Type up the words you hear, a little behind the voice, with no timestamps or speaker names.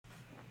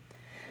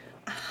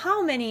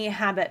How many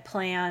habit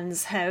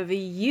plans have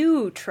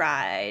you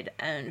tried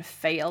and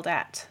failed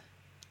at?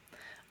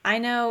 I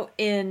know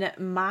in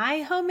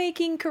my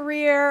homemaking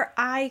career,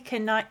 I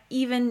cannot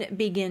even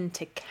begin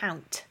to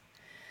count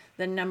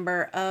the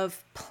number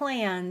of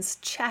plans,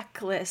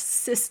 checklists,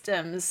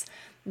 systems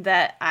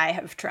that I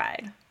have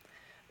tried.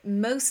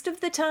 Most of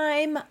the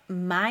time,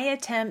 my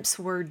attempts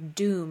were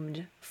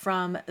doomed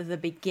from the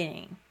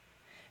beginning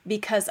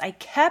because I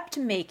kept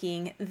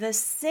making the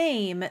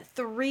same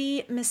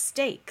 3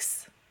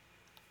 mistakes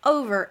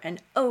over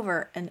and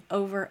over and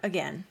over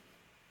again.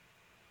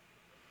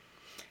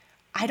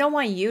 I don't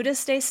want you to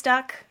stay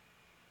stuck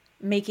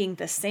making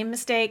the same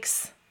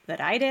mistakes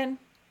that I did.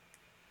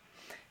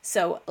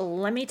 So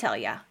let me tell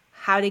you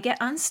how to get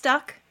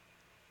unstuck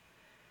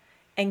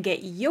and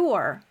get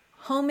your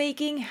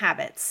homemaking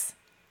habits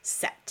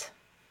set.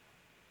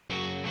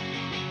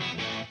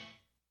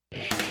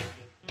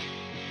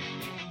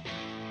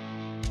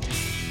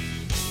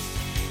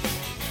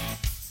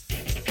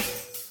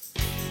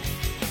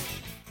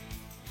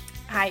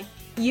 Hi,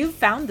 you've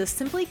found the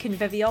Simply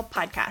Convivial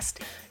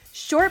podcast,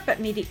 short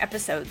but meaty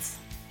episodes,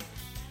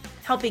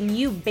 helping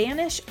you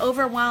banish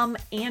overwhelm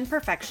and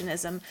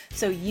perfectionism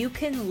so you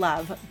can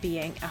love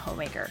being a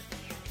homemaker.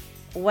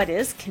 What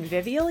is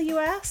convivial, you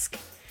ask?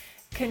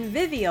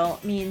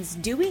 Convivial means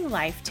doing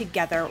life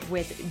together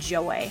with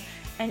joy,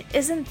 and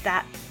isn't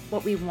that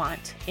what we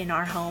want in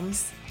our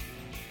homes?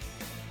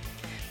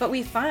 But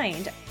we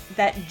find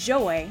that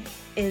joy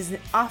is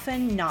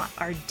often not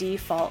our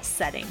default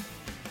setting.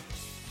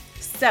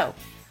 So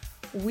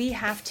we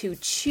have to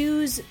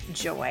choose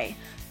joy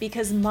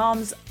because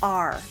moms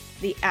are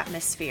the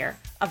atmosphere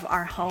of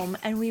our home,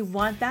 and we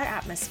want that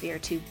atmosphere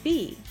to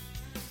be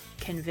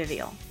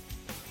convivial.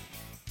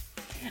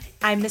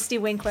 I'm Misty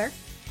Winkler,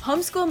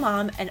 homeschool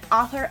mom and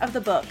author of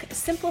the book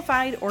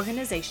Simplified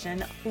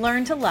Organization: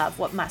 Learn to Love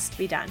What Must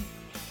Be Done.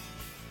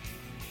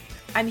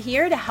 I'm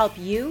here to help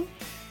you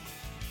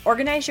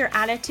organize your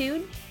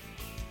attitude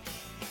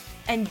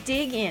and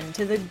dig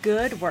into the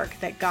good work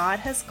that God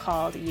has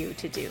called you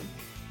to do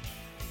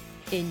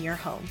in your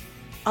home.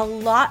 A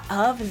lot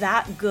of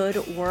that good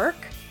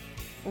work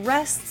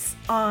rests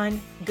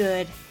on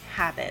good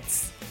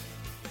habits.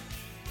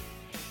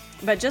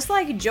 But just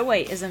like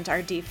joy isn't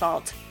our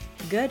default,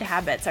 good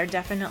habits are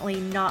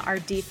definitely not our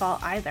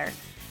default either.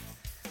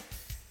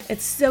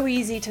 It's so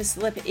easy to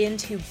slip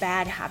into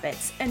bad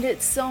habits, and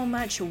it's so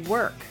much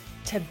work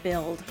to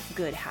build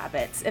good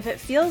habits. If it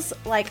feels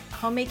like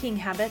homemaking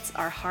habits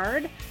are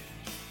hard,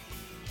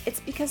 it's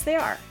because they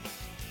are.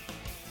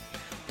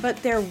 But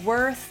they're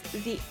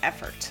worth the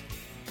effort.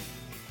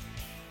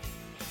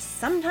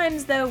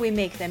 Sometimes, though, we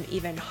make them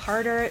even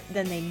harder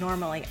than they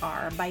normally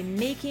are by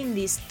making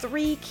these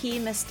 3 key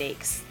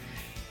mistakes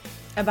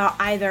about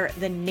either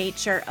the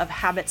nature of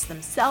habits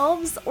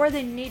themselves or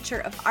the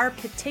nature of our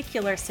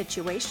particular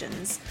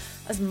situations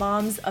as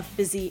moms of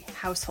busy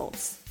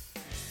households.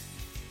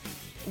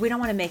 We don't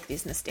want to make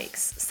these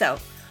mistakes. So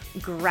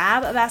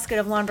grab a basket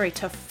of laundry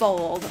to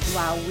fold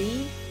while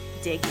we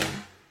dig in.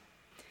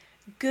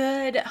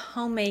 Good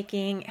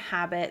homemaking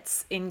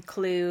habits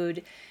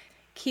include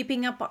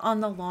keeping up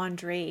on the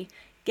laundry,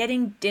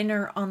 getting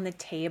dinner on the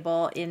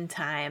table in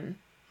time,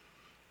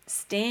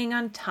 staying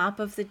on top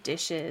of the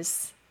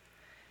dishes,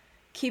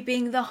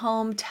 keeping the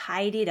home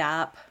tidied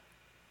up,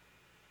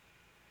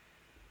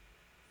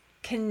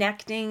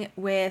 connecting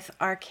with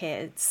our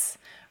kids,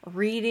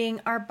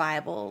 reading our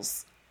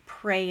Bibles,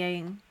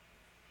 praying,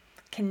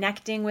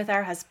 connecting with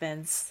our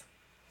husbands,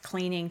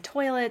 cleaning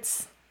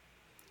toilets,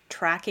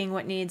 tracking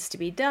what needs to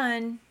be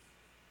done,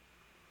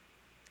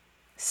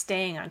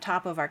 staying on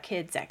top of our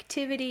kids'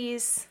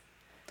 activities.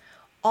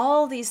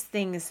 All these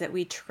things that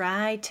we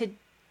try to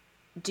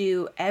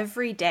do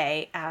every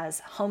day as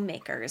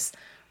homemakers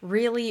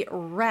really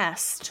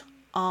rest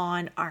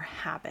on our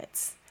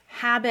habits.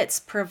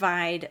 Habits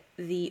provide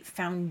the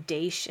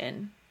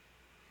foundation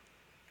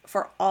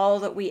for all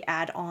that we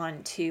add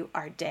on to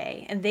our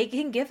day, and they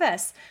can give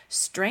us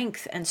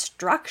strength and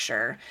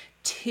structure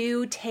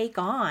to take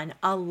on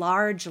a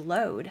large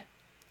load.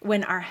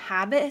 When our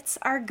habits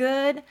are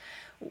good,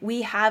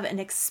 we have an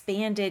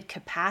expanded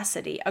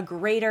capacity, a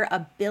greater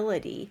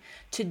ability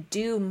to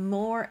do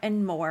more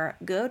and more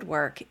good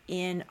work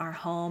in our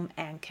home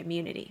and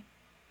community.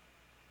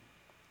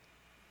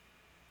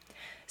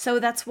 So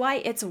that's why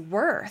it's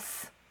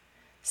worth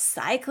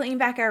cycling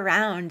back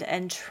around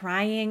and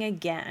trying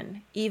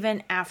again,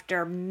 even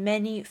after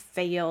many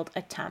failed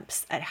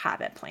attempts at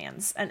habit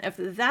plans. And if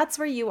that's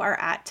where you are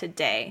at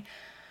today,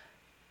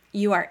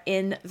 you are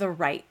in the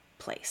right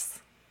place.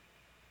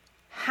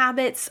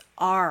 Habits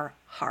are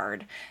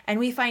hard, and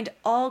we find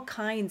all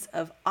kinds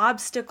of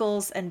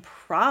obstacles and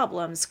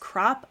problems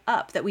crop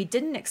up that we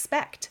didn't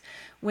expect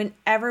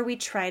whenever we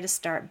try to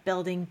start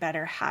building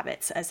better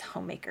habits as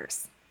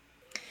homemakers.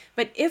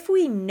 But if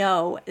we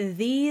know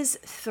these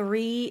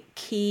 3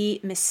 key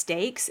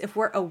mistakes, if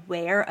we're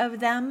aware of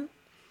them,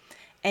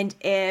 and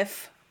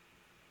if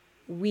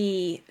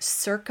we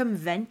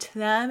circumvent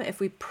them,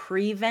 if we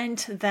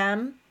prevent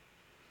them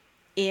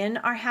in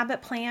our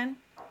habit plan,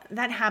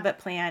 that habit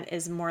plan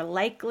is more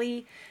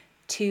likely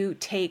to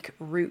take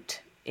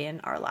root in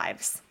our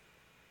lives.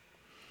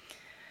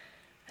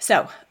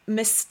 So,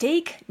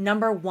 mistake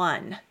number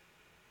 1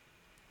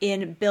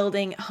 in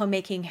building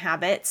homemaking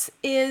habits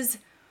is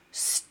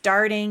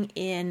starting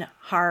in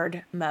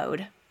hard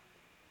mode.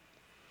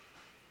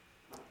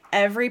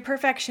 Every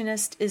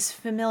perfectionist is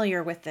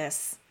familiar with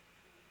this.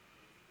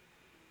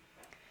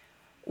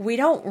 We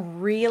don't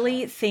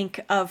really think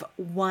of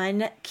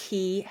one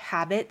key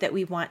habit that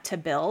we want to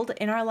build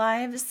in our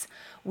lives.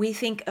 We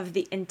think of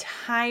the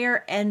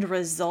entire end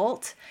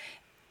result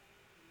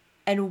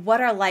and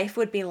what our life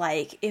would be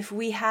like if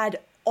we had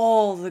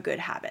all the good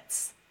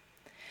habits.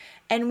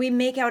 And we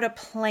make out a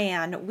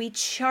plan, we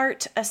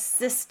chart a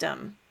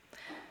system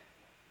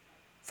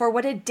for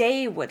what a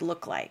day would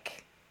look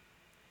like,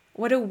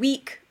 what a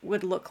week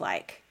would look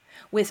like,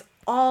 with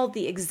all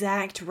the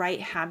exact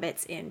right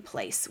habits in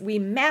place. We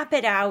map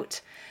it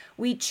out,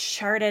 we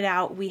chart it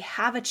out, we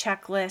have a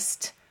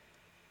checklist,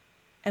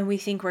 and we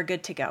think we're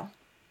good to go.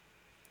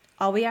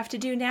 All we have to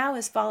do now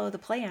is follow the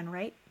plan,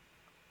 right?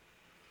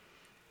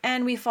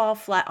 And we fall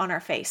flat on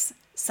our face.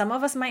 Some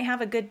of us might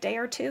have a good day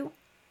or two,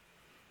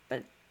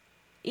 but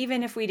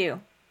even if we do,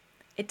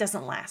 it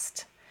doesn't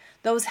last.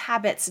 Those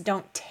habits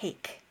don't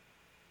take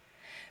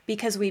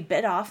because we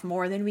bit off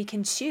more than we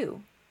can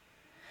chew.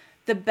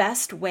 The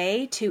best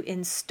way to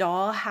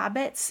install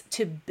habits,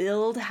 to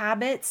build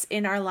habits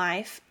in our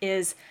life,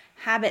 is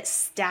habit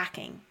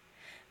stacking.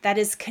 That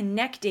is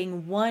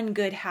connecting one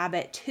good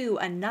habit to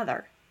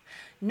another,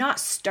 not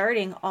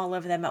starting all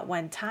of them at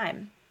one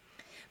time,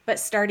 but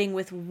starting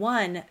with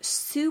one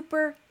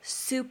super,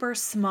 super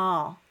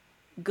small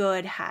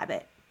good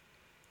habit.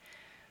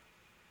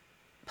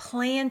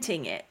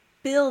 Planting it,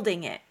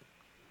 building it,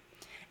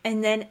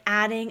 and then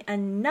adding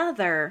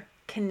another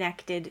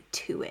connected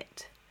to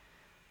it.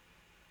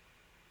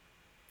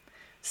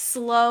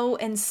 Slow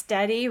and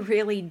steady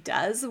really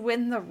does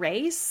win the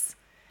race,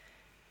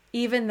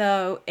 even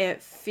though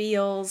it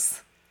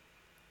feels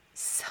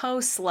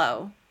so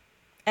slow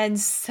and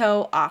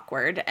so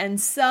awkward and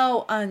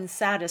so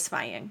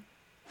unsatisfying.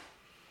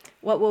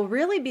 What will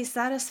really be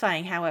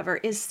satisfying,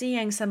 however, is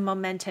seeing some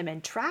momentum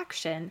and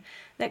traction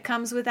that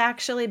comes with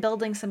actually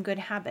building some good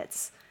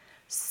habits.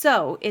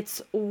 So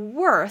it's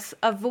worth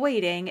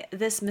avoiding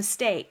this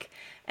mistake,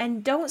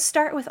 and don't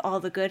start with all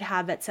the good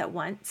habits at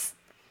once.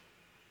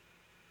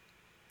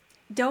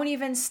 Don't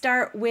even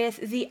start with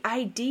the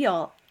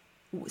ideal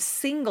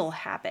single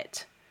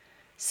habit.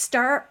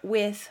 Start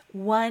with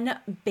one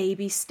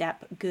baby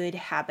step good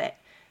habit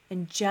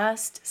and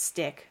just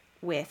stick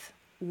with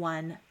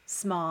one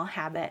small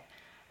habit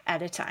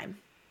at a time.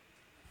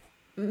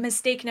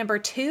 Mistake number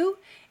 2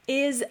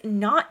 is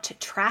not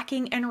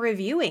tracking and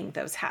reviewing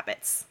those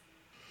habits.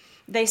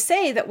 They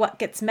say that what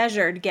gets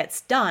measured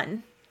gets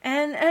done,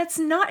 and it's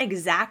not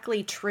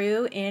exactly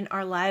true in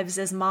our lives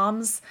as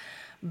moms.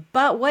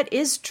 But what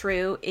is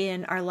true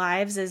in our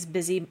lives as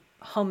busy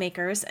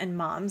homemakers and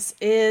moms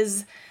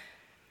is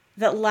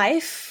that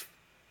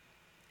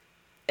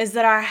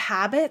our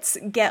habits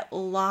get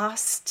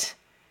lost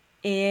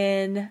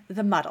in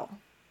the muddle.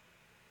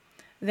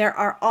 There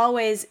are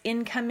always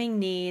incoming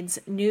needs,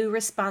 new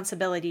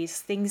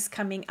responsibilities, things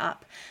coming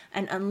up.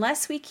 And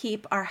unless we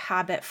keep our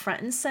habit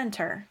front and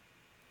center,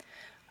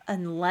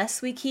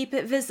 unless we keep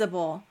it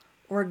visible,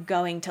 we're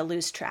going to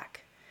lose track.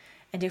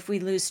 And if we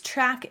lose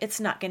track, it's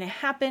not going to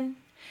happen.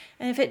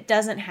 And if it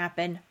doesn't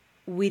happen,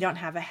 we don't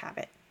have a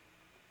habit.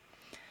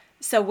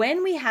 So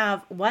when we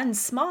have one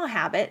small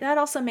habit, that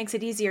also makes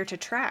it easier to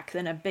track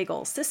than a big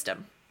old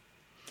system.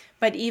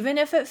 But even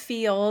if it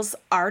feels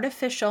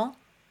artificial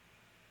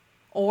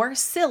or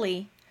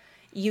silly,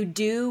 you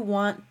do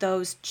want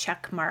those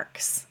check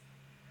marks.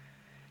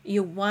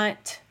 You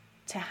want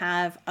to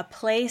have a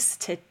place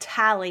to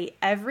tally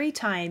every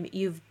time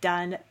you've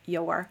done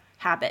your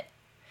habit.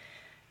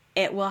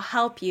 It will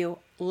help you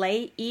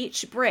lay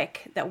each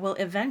brick that will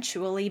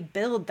eventually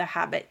build the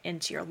habit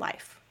into your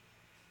life.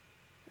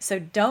 So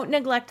don't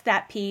neglect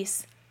that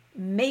piece.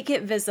 Make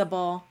it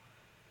visible.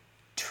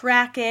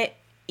 Track it.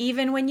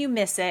 Even when you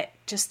miss it,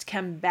 just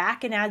come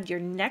back and add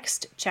your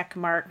next check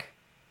mark.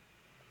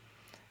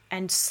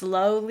 And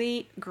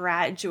slowly,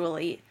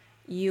 gradually,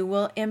 you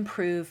will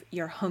improve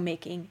your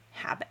homemaking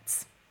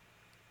habits.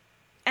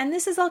 And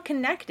this is all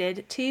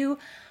connected to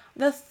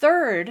the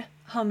third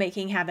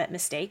homemaking habit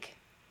mistake,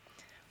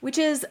 which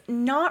is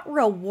not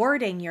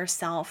rewarding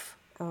yourself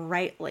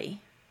rightly.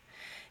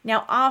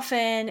 Now,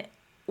 often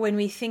when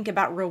we think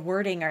about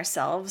rewarding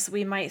ourselves,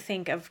 we might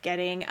think of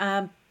getting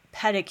a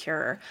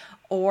pedicure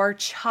or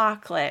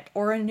chocolate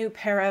or a new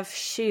pair of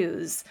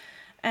shoes.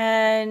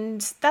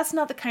 And that's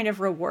not the kind of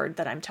reward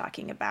that I'm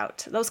talking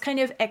about. Those kind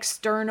of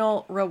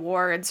external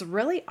rewards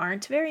really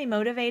aren't very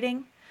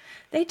motivating.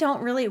 They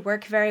don't really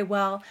work very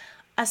well,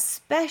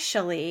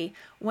 especially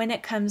when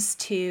it comes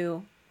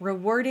to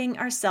rewarding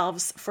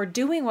ourselves for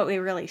doing what we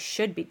really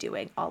should be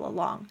doing all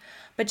along.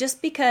 But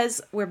just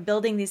because we're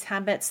building these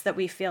habits that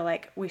we feel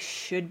like we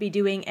should be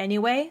doing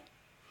anyway,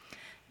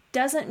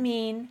 doesn't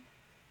mean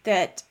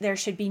that there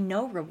should be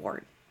no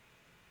reward.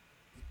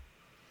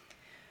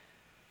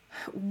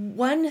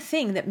 one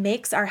thing that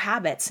makes our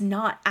habits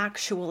not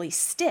actually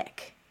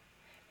stick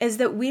is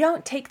that we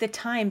don't take the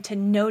time to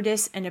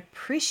notice and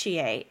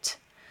appreciate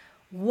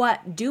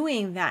what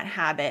doing that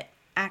habit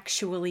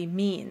actually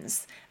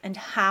means and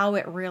how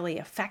it really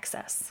affects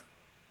us.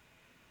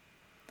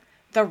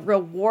 The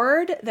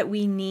reward that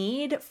we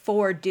need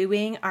for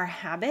doing our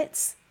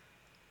habits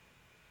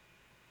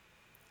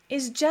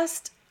is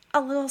just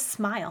a little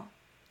smile,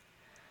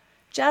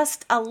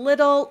 just a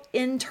little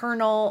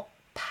internal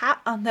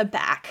pat on the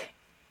back,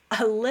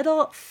 a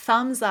little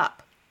thumbs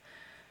up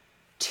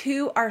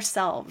to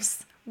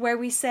ourselves where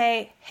we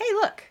say, hey,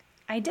 look,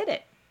 I did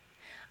it.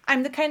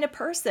 I'm the kind of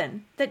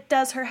person that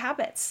does her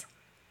habits.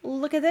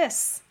 Look at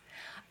this.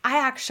 I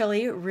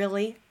actually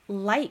really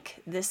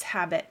like this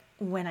habit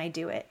when I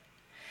do it.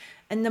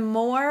 And the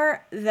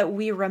more that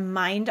we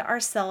remind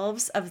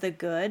ourselves of the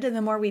good, and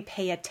the more we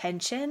pay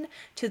attention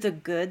to the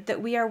good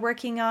that we are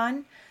working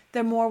on,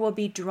 the more we'll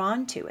be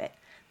drawn to it,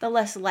 the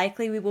less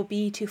likely we will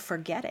be to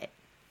forget it.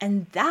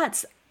 And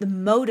that's the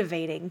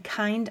motivating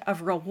kind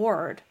of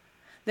reward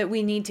that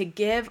we need to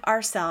give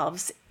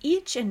ourselves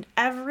each and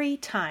every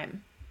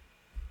time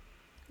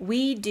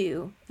we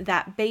do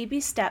that baby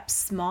step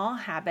small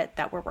habit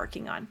that we're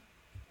working on.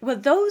 Well,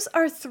 those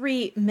are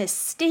 3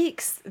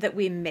 mistakes that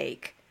we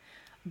make.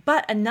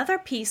 But another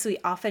piece we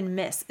often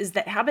miss is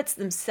that habits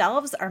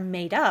themselves are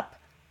made up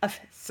of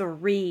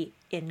 3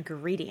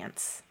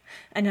 ingredients.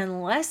 And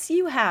unless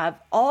you have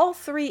all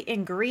 3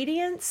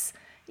 ingredients,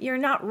 you're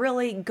not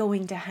really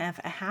going to have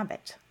a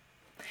habit.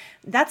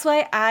 That's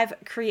why I've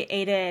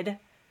created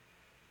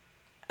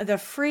the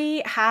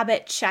free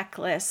habit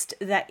checklist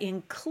that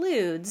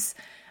includes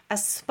a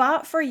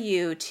spot for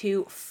you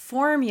to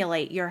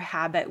formulate your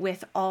habit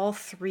with all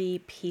 3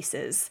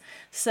 pieces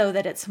so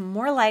that it's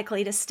more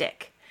likely to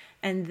stick.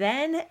 And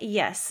then,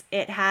 yes,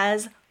 it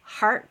has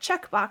heart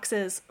check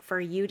boxes for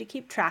you to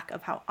keep track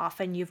of how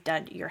often you've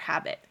done your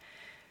habit.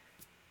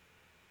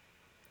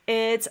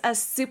 It's a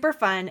super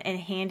fun and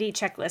handy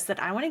checklist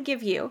that I want to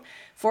give you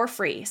for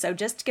free. So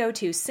just go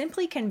to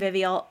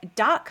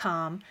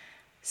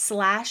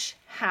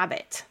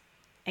simplyconvivial.com/habit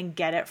and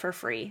get it for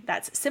free.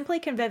 That's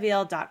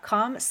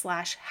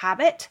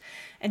simplyconvivial.com/habit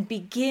and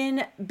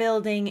begin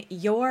building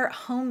your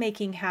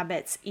homemaking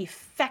habits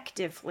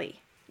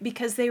effectively,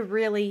 because they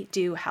really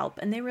do help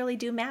and they really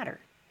do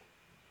matter.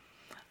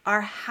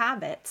 Our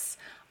habits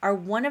are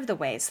one of the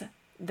ways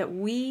that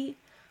we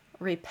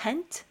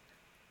repent,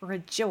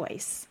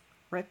 rejoice,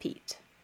 repeat.